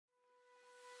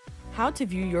How to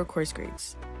view your course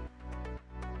grades.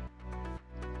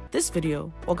 This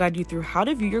video will guide you through how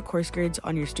to view your course grades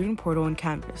on your student portal in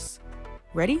Canvas.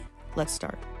 Ready? Let's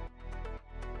start.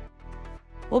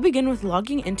 We'll begin with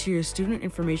logging into your Student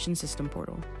Information System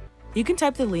portal. You can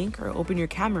type the link or open your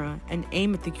camera and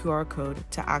aim at the QR code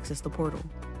to access the portal.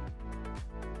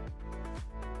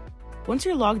 Once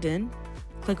you're logged in,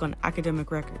 click on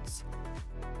Academic Records.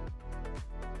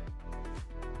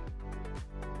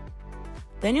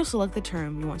 Then you'll select the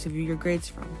term you want to view your grades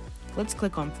from. Let's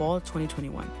click on Fall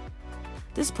 2021.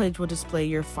 This page will display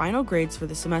your final grades for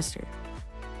the semester.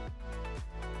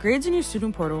 Grades in your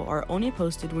student portal are only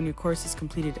posted when your course is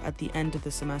completed at the end of the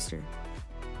semester.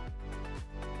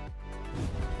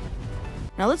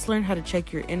 Now let's learn how to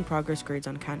check your in-progress grades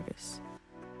on Canvas.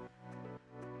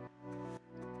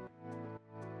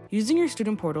 Using your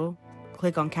student portal,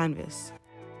 click on Canvas.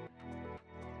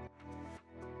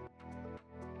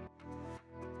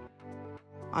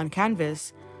 On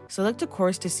Canvas, select a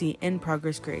course to see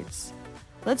in-progress grades.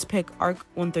 Let's pick ARC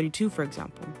 132 for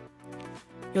example.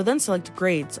 You'll then select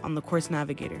Grades on the course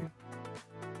navigator.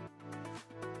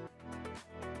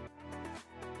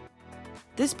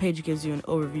 This page gives you an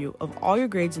overview of all your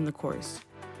grades in the course.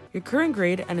 Your current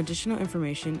grade and additional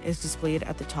information is displayed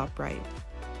at the top right.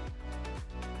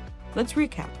 Let's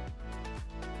recap.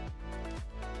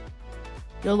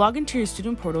 You'll log into your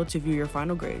student portal to view your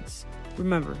final grades.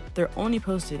 Remember, they're only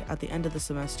posted at the end of the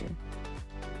semester.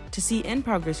 To see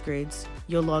in-progress grades,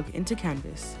 you'll log into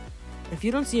Canvas. If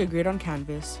you don't see a grade on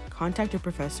Canvas, contact your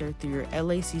professor through your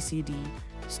LACCD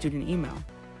student email.